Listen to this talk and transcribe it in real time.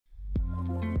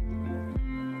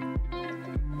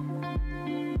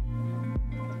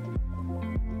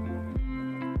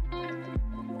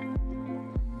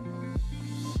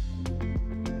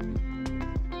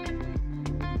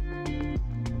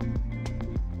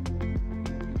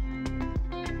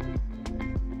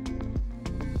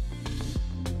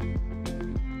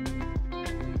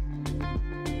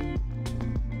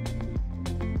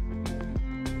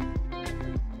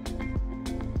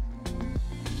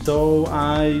so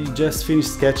I just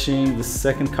finished sketching the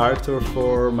second character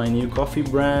for my new coffee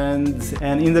brand,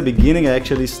 and in the beginning I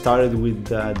actually started with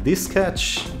this sketch,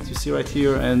 as you see right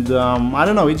here, and I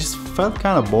don't know, it just felt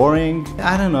kind of boring.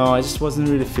 I don't know, I just wasn't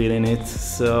really feeling it,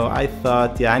 so I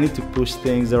thought, yeah, I need to push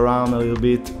things around a little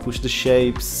bit, push the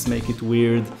shapes, make it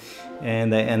weird.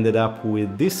 And I ended up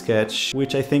with this sketch,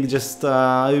 which I think just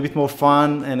a little bit more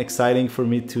fun and exciting for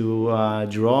me to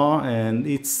draw, and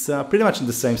it's pretty much in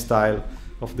the same style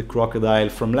of the crocodile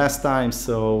from last time.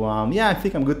 So yeah, I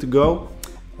think I'm good to go.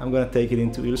 I'm gonna take it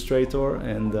into Illustrator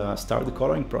and start the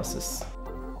coloring process.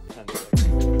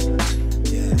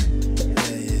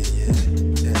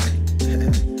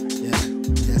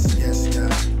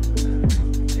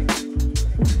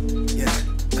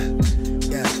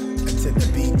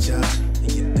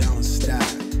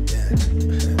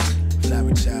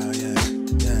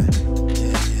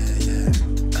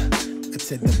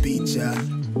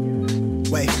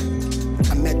 Wait,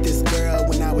 I met this girl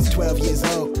when I was 12 years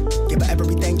old. Gave her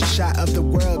everything, just shot of the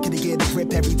world. Could get a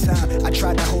grip every time I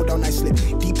tried to hold on, I slip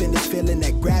deep in this feeling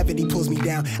that gravity pulls me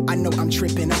down. I know I'm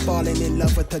tripping, I'm falling in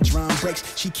love with her drum breaks.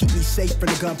 She keep me safe from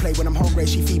the gunplay when I'm hungry.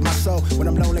 She feed my soul when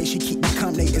I'm lonely. She keep me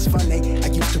company, it's funny. I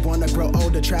used to wanna grow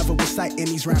older, travel with sight in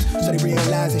these rhymes. So they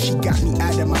realize that she got me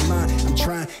out of my mind. I'm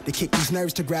trying to kick these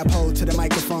nerves to grab hold to the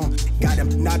microphone. Got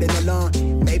them nodding along.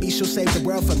 Maybe she'll save the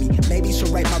world for me. Maybe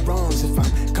she'll right my wrongs if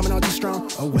I'm coming on too strong.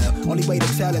 Oh well, only way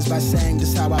to tell is by saying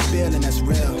just how I feel, and that's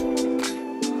real.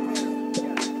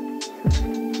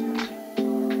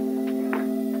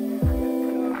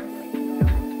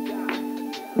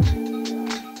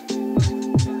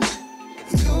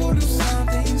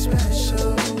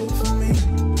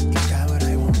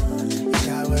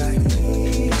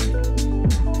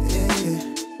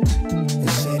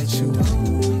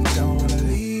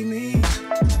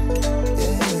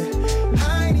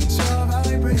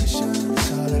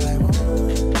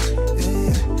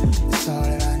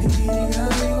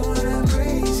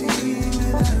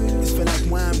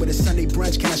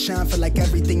 Can I shine? Feel like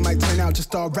everything might turn out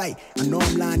just alright. I know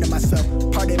I'm lying to myself,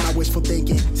 pardon my wishful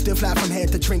thinking. Still fly from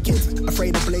head to trinkets,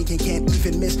 afraid of blinking. Can't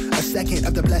even miss a second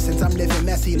of the blessings. I'm living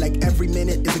messy, like every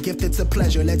minute is a gift, it's a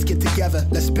pleasure. Let's get together,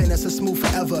 let's spin us a smooth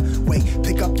forever. Wait,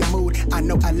 pick up your mood, I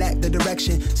know I lack the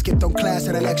direction. Skipped on class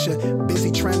at a lecture,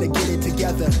 busy trying to get it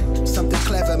together. Something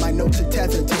clever, my notes are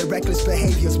tethered to the reckless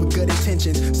behaviors with good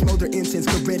intentions. Smolder incense,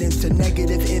 good riddance to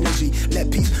negative energy.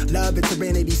 Let peace, love, and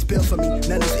serenity spill for me.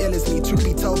 None as ill as me, truth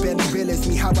be told, barely real as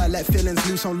me. How I let feelings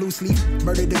loose on loose leaf.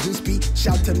 Murder the goose beat,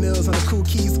 shout to Mills on the cool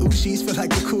keys. Ooh, she's feel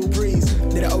like a cool breeze.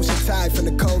 Near the ocean tide, from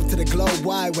the cove to the globe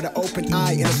wide. With an open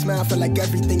eye and a smile, feel like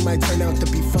everything might turn out to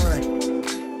be fine.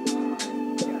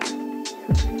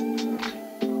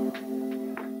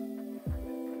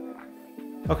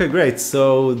 Okay, great.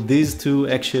 So these two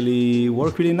actually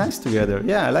work really nice together.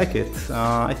 Yeah, I like it.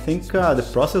 I think the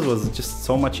process was just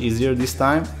so much easier this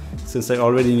time, since I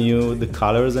already knew the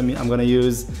colors I'm gonna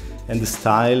use and the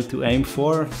style to aim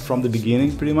for from the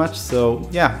beginning pretty much. So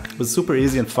yeah, it was super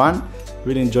easy and fun.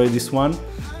 Really enjoyed this one.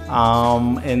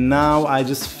 And now I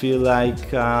just feel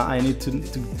like I need to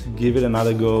give it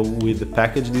another go with the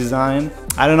package design.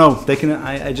 I don't know,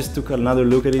 I just took another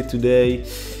look at it today.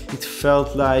 It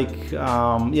felt like,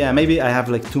 yeah, maybe I have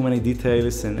like too many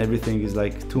details and everything is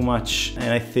like too much.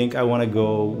 And I think I want to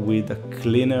go with a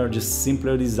cleaner, just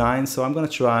simpler design. So I'm gonna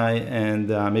try and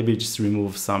maybe just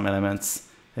remove some elements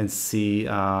and see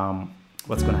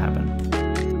what's gonna happen.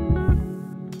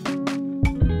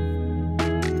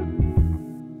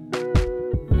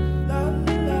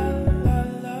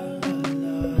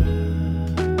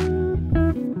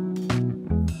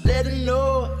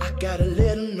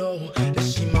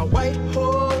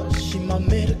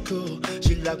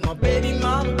 Like my baby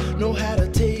mama, know how to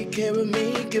take care of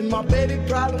me. Give my baby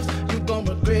problems, you gon'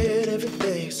 regret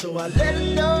everything. So I let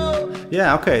her know.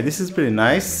 Yeah, okay, this is pretty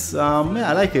nice. Yeah,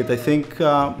 I like it. I think,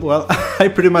 well, I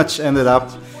pretty much ended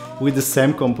up with the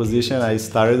same composition I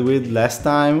started with last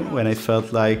time when I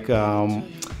felt like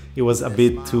it was a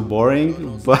bit too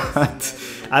boring. But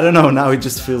I don't know, now it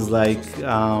just feels like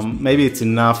maybe it's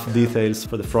enough details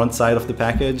for the front side of the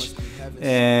package.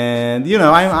 And you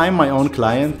know, I'm my own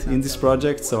client in this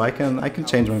project, so I can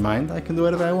change my mind. I can do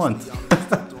whatever I want.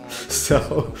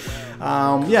 So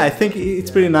yeah, I think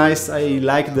it's pretty nice. I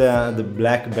like the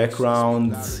black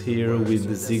background here with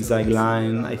the zigzag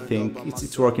line. I think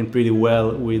it's working pretty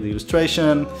well with the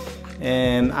illustration,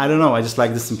 and I don't know, I just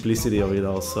like the simplicity of it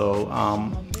all. So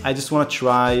I just want to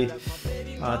try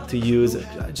to use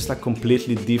just a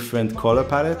completely different color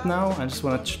palette now. I just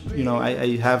want to, you know,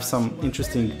 I have some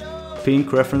interesting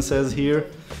pink references here,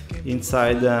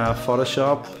 inside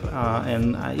Photoshop,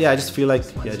 and yeah, I just feel like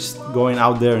just going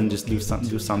out there and just do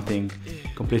something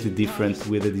completely different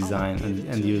with the design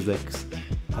and use like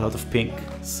a lot of pink.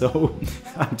 So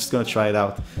I'm just gonna try it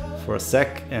out for a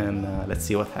sec and let's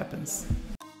see what happens.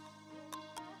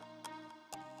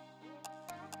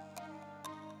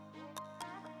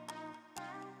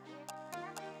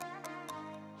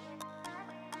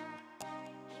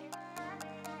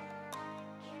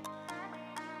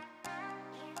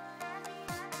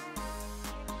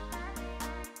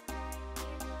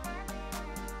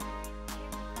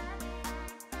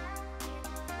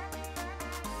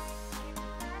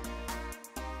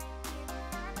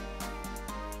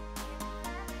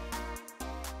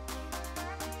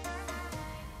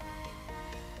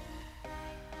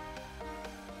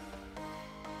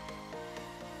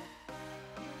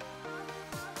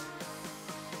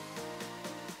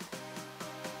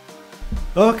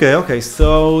 Okay,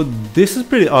 so this is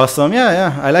pretty awesome.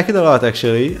 Yeah, I like it a lot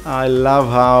actually. I love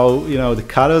how, you know, the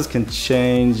colors can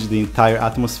change the entire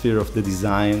atmosphere of the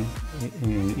design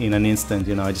in an instant.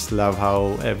 You know, I just love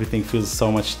how everything feels so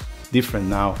much different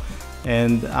now.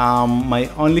 And my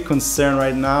only concern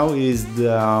right now is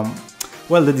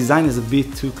well, the design is a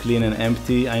bit too clean and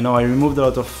empty. I know I removed a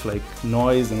lot of like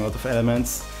noise and a lot of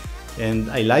elements,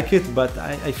 and I like it, but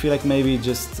I feel like maybe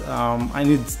just I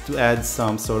need to add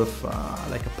some sort of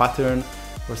like a pattern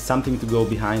or something to go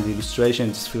behind the illustration.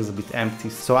 It just feels a bit empty.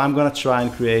 So I'm gonna try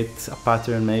and create a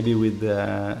pattern maybe with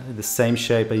the same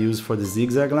shape I use for the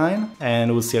zigzag line,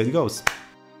 and we'll see how it goes.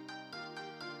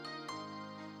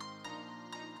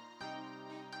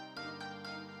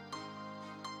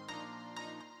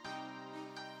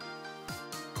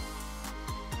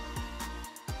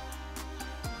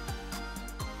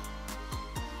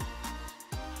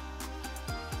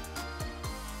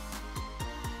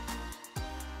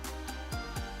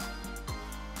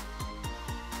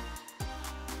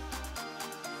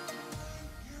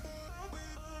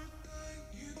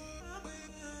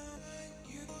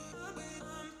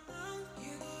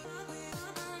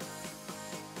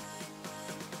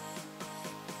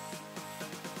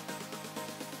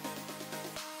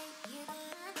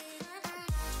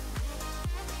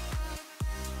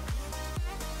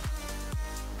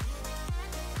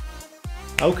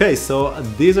 Okay, so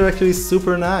these are actually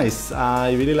super nice.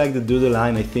 I really like the doodle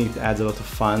line. I think it adds a lot of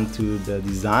fun to the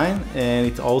design, and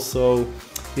it's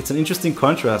an interesting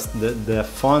contrast. The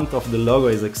font of the logo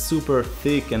is like super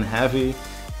thick and heavy,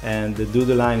 and the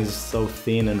doodle line is so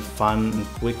thin and fun and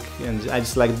quick, and I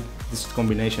just like this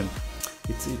combination.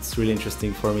 It's really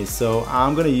interesting for me. So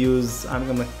I'm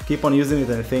gonna keep on using it,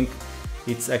 and I think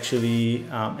it's actually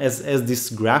as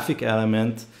this graphic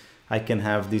element. I can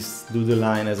have this doodle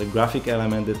line as a graphic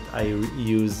element that I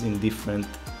use in different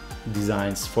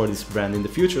designs for this brand in the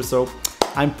future. So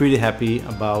I'm pretty happy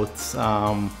about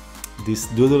this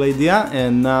doodle idea.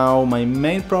 And now my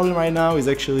main problem right now is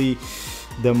actually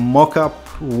the mockup,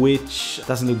 which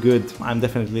doesn't look good. I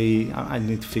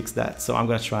need to fix that. So I'm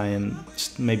gonna try and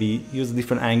just maybe use a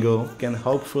different angle. And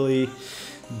hopefully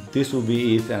this will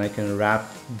be it, and I can wrap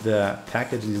the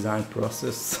package design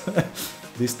process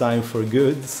this time for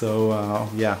good. So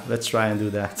yeah, let's try and do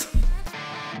that.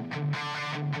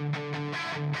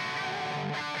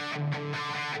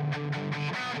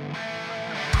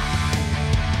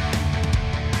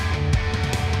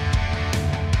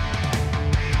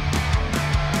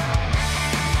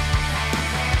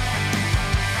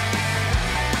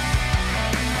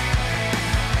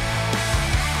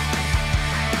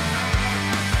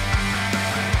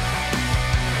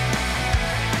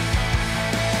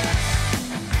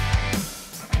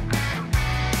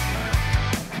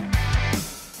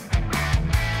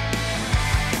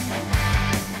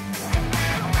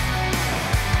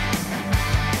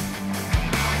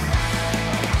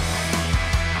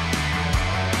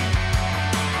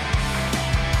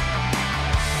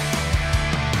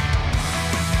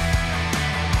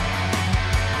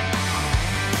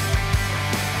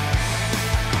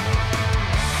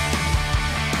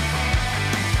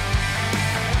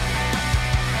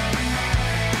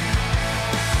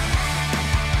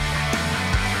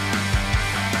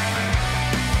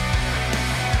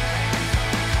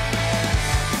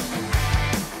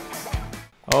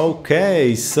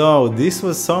 Okay, so this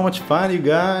was so much fun, you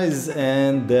guys,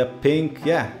 and the pink,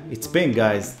 yeah, it's pink,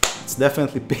 guys. It's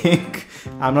definitely pink.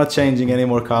 I'm not changing any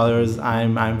more colors.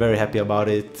 I'm very happy about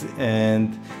it,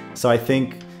 and so I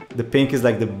think the pink is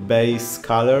like the base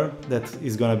color that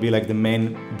is gonna be like the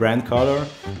main brand color,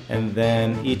 and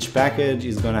then each package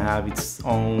is gonna have its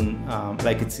own,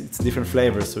 like it's different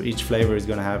flavors, so each flavor is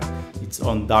gonna have its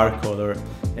own dark color,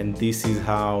 and this is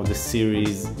how the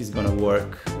series is gonna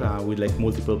work with like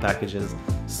multiple packages.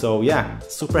 So yeah,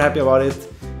 super happy about it,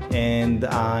 and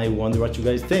I wonder what you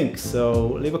guys think.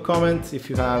 So leave a comment if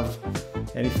you have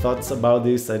any thoughts about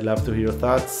this. I'd love to hear your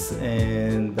thoughts,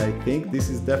 and I think this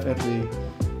is definitely,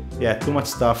 yeah, too much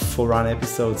stuff for one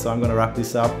episode, so I'm gonna wrap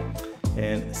this up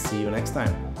and see you next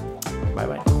time. Bye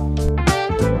bye.